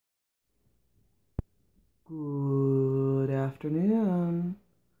Good afternoon.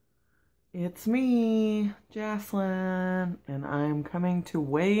 It's me, Jocelyn, and I'm coming to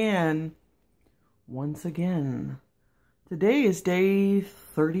weigh in once again. Today is day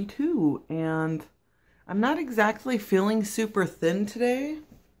 32, and I'm not exactly feeling super thin today.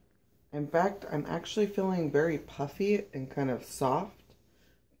 In fact, I'm actually feeling very puffy and kind of soft,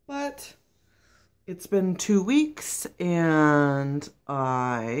 but it's been 2 weeks, and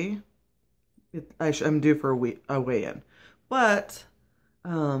I'm due for a weigh-in. But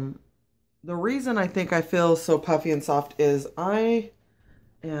the reason I think I feel so puffy and soft is I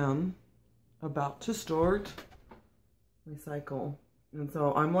am about to start my cycle. And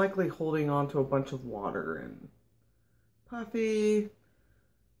so I'm likely holding on to a bunch of water and puffy.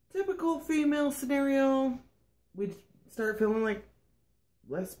 Typical female scenario. We start feeling like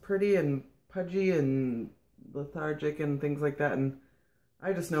less pretty and pudgy and lethargic and things like that. And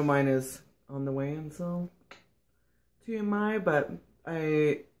I just know mine is on the way, and so TMI, but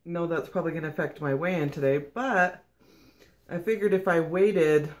I know that's probably going to affect my weigh-in today. But I figured if I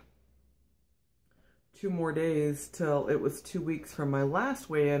waited 2 more days till it was 2 weeks from my last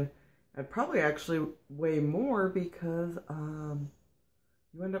weigh-in, I'd probably actually weigh more, because you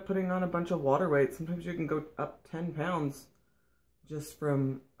end up putting on a bunch of water weight. Sometimes you can go up 10 pounds just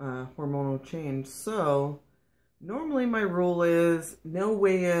from hormonal change. So normally my rule is no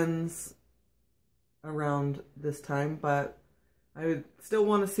weigh-ins around this time, but I would still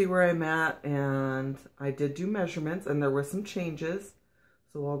want to see where I'm at, and I did do measurements and there were some changes,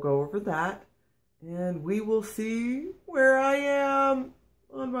 so I'll go over that and we will see where I am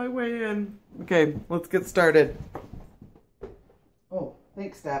on my way in. Okay, let's get started. Oh,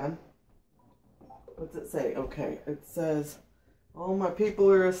 thanks, Davin. What's it say? Okay, it says all my people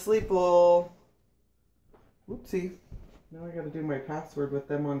are asleep. Whoopsie. Now I gotta do my password with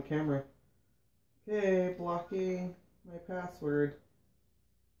them on camera. Okay, blocking my password.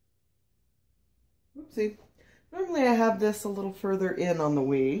 Oopsie. Normally I have this a little further in on the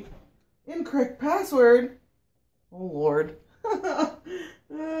Wii. Incorrect password. Oh Lord.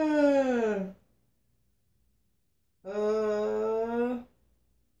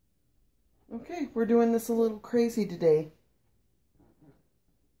 Okay, we're doing this a little crazy today.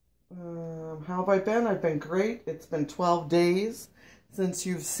 How have I been? I've been great. It's been 12 days since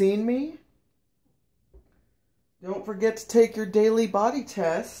you've seen me. Don't forget to take your daily body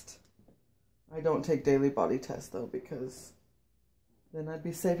test. I don't take daily body tests, though, because then I'd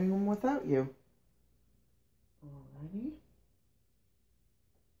be saving them without you. Alrighty.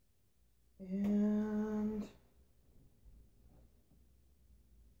 And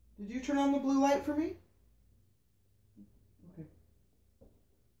did you turn on the blue light for me? Okay.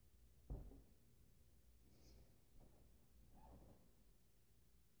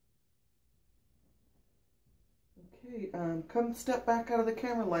 Okay, come step back out of the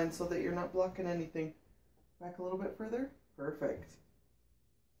camera line so that you're not blocking anything. Back a little bit further. Perfect.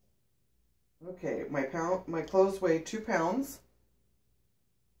 Okay, my clothes weigh 2 pounds.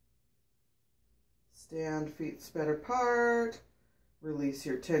 Stand feet spread apart. Release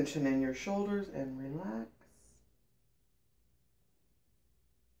your tension in your shoulders and relax.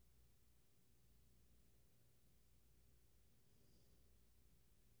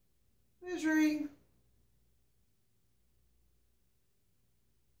 Measuring.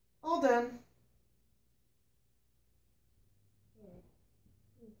 All done.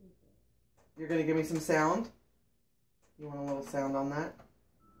 You're going to give me some sound? You want a little sound on that?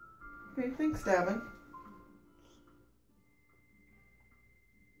 Okay, thanks, Davin.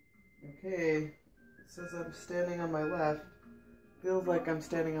 Okay, it says I'm standing on my left. Feels like I'm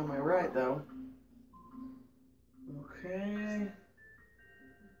standing on my right, though. Okay.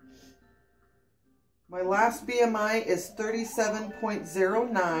 My last BMI is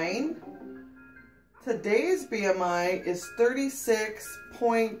 37.09. Today's BMI is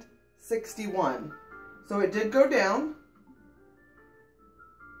 36.61. So it did go down.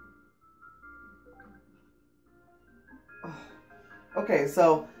 Oh. Okay,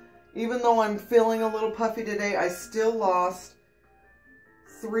 so even though I'm feeling a little puffy today, I still lost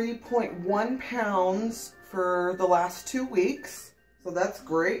 3.1 pounds for the last 2 weeks. So that's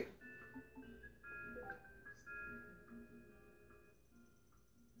great.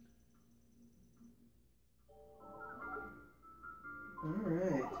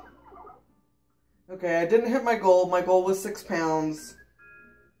 Alright. Okay, I didn't hit my goal. My goal was 6 pounds.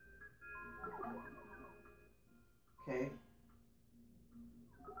 Okay.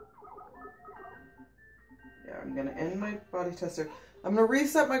 Yeah, I'm going to end my body tester. I'm going to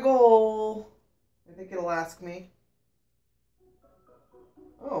reset my goal. I think it'll ask me.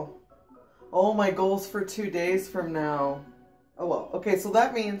 Oh. Oh, my goal's for 2 days from now. Oh, well. Okay, so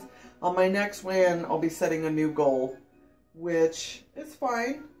that means on my next win, I'll be setting a new goal, which is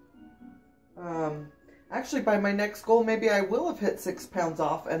fine. Actually, by my next goal, maybe I will have hit 6 pounds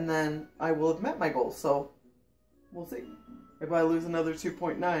off, and then I will have met my goal. So, we'll see. If I lose another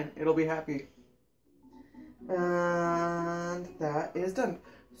 2.9, it'll be happy. And that is done.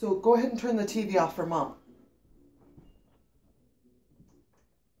 So, go ahead and turn the TV off for Mom.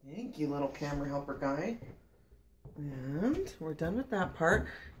 Thank you, little camera helper guy. And we're done with that part.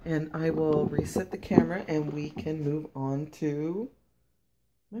 And I will reset the camera and we can move on to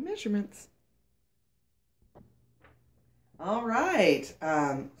my measurements. All right.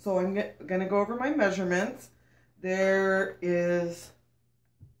 So I'm going to go over my measurements. There is,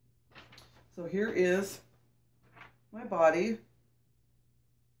 so here is my body.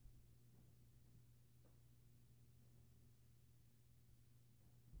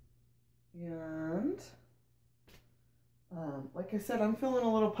 And like I said, I'm feeling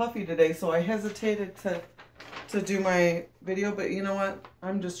a little puffy today, so I hesitated to do my video, but you know what?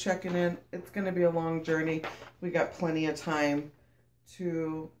 I'm just checking in. It's going to be a long journey. We got plenty of time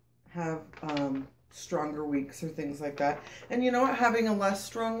to have stronger weeks or things like that. And you know what? Having a less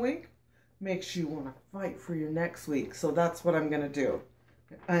strong week makes you want to fight for your next week. So that's what I'm going to do.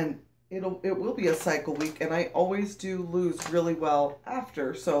 And it will be a cycle week, and I always do lose really well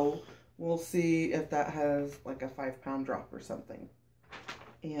after, so we'll see if that has like a 5-pound drop or something.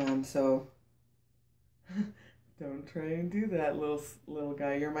 And so, don't try and do that, little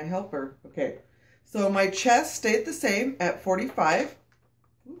guy. You're my helper. Okay. So my chest stayed the same at 45.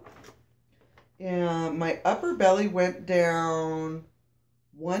 And my upper belly went down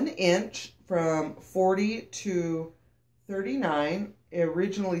 1 inch from 40 to 39.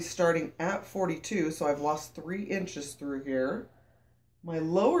 Originally starting at 42, so I've lost 3 inches through here. My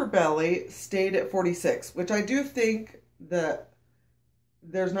lower belly stayed at 46, which I do think that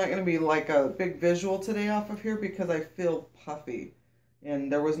there's not going to be like a big visual today off of here because I feel puffy.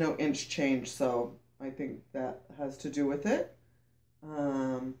 And there was no inch change, so I think that has to do with it.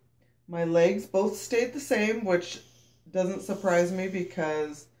 My legs both stayed the same, which doesn't surprise me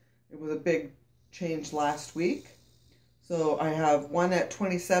because it was a big change last week. So I have one at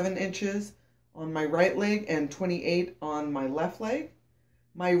 27 inches on my right leg and 28 on my left leg.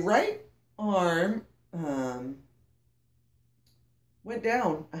 My right arm went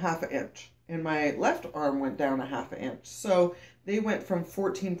down a 1/2 inch and my left arm went down a 1/2 inch. So they went from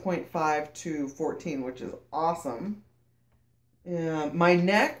 14.5 to 14, which is awesome. My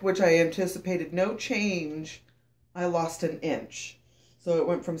neck, which I anticipated no change, I lost 1 inch. So it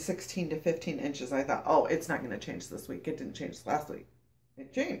went from 16 to 15 inches. I thought, oh, it's not going to change this week. It didn't change last week.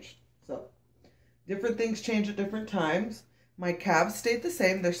 It changed. So different things change at different times. My calves stayed the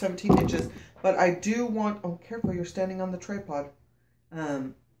same. They're 17 inches. But I do want, oh, careful, you're standing on the tripod.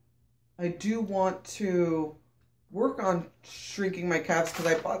 I do want to work on shrinking my calves because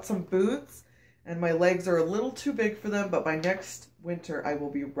I bought some boots and my legs are a little too big for them. But by next winter, I will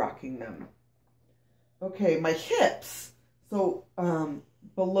be rocking them. Okay, my hips. So,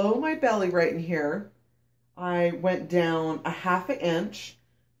 below my belly right in here, I went down a 1/2 inch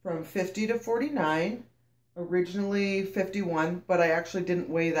from 50 to 49, originally 51, but I actually didn't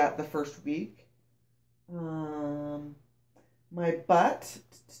weigh that the first week. My butt,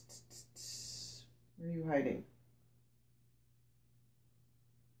 where are you hiding?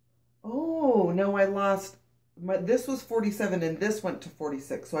 Oh, no, I lost, this was 47 and this went to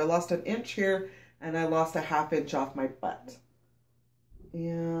 46. So I lost 1 inch here and I lost a 1/2 inch off my butt.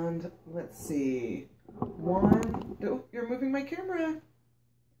 And let's see, oh, you're moving my camera.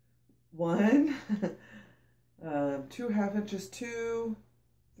 1, 2 1/2 inches, 2,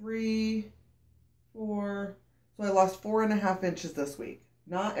 3, 4. So I lost 4.5 inches this week.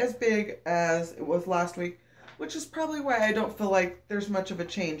 Not as big as it was last week, which is probably why I don't feel like there's much of a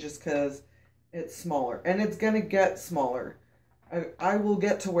change, is because it's smaller. And it's going to get smaller. I will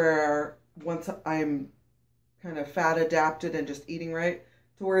get to where, once I'm kind of fat adapted and just eating right,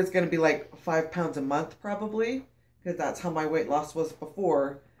 to where it's going to be like 5 pounds a month probably, because that's how my weight loss was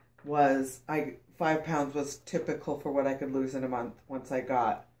before. 5 pounds was typical for what I could lose in a month once I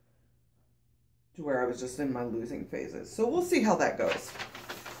got to where I was just in my losing phases. So we'll see how that goes.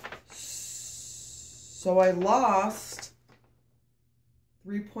 So I lost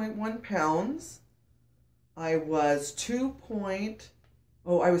 3.1 pounds. I was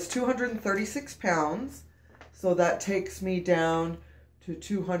 236 pounds. So that takes me down to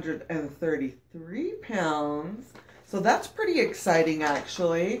 233 pounds. So that's pretty exciting,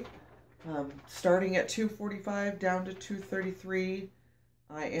 actually. Starting at 245 down to 233.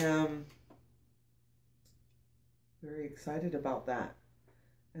 I am very excited about that.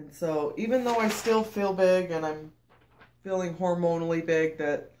 And so even though I still feel big and I'm feeling hormonally big,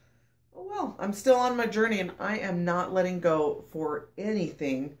 that, oh well, I'm still on my journey and I am not letting go for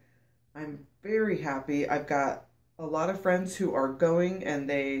anything. I'm very happy. I've got a lot of friends who are going, and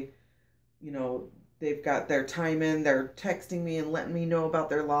they, you know, they've got their time in. They're texting me and letting me know about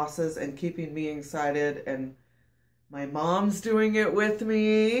their losses and keeping me excited. And my mom's doing it with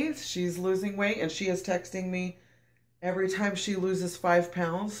me. She's losing weight and she is texting me every time she loses 5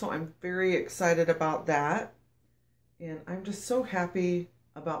 pounds. So I'm very excited about that. And I'm just so happy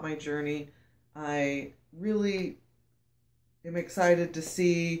about my journey. I really am excited to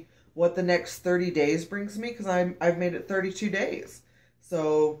see what the next 30 days brings me, because I've made it 32 days.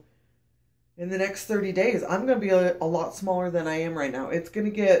 So in the next 30 days, I'm going to be a lot smaller than I am right now. It's going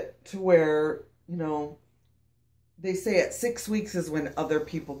to get to where, you know, they say at 6 weeks is when other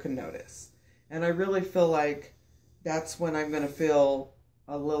people can notice. And I really feel like that's when I'm going to feel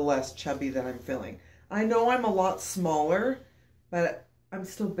a little less chubby than I'm feeling. I know I'm a lot smaller, but I'm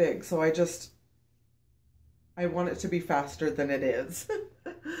still big. So I want it to be faster than it is.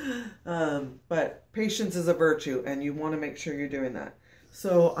 But patience is a virtue, and you want to make sure you're doing that.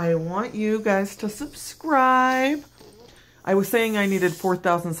 So I want you guys to subscribe. I was saying I needed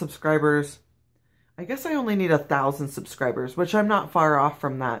 4,000 subscribers. I guess I only need 1,000 subscribers, which I'm not far off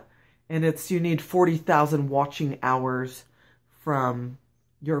from that. And you need 40,000 watching hours from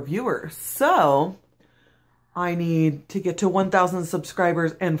your viewers. So I need to get to 1,000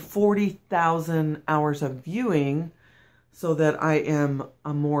 subscribers and 40,000 hours of viewing so that I am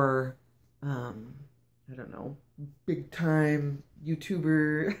a more, I don't know, big time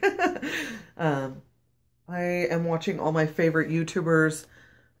YouTuber. I am watching all my favorite YouTubers,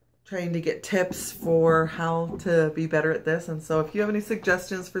 trying to get tips for how to be better at this. And so if you have any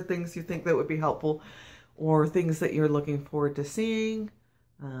suggestions for things you think that would be helpful, or things that you're looking forward to seeing,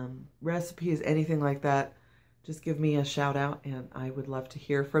 recipes, anything like that, just give me a shout out and I would love to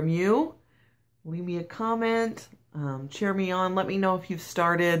hear from you. Leave me a comment, cheer me on, let me know if you've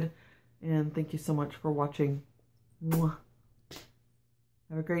started, and thank you so much for watching. Mwah.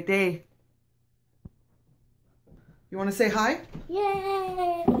 Have a great day. You want to say hi?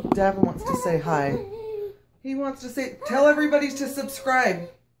 Yay! Davin wants to say hi. He wants to say, tell everybody to subscribe.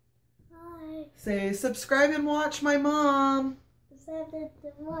 Hi. Say, subscribe and watch my mom.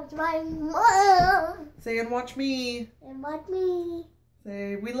 Watch my mom. Say, and watch me. And watch me.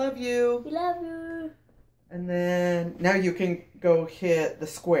 Say, we love you. We love you. And then, now you can go hit the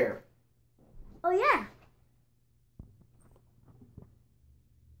square. Oh, yeah.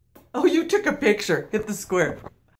 Oh, you took a picture. Hit the square.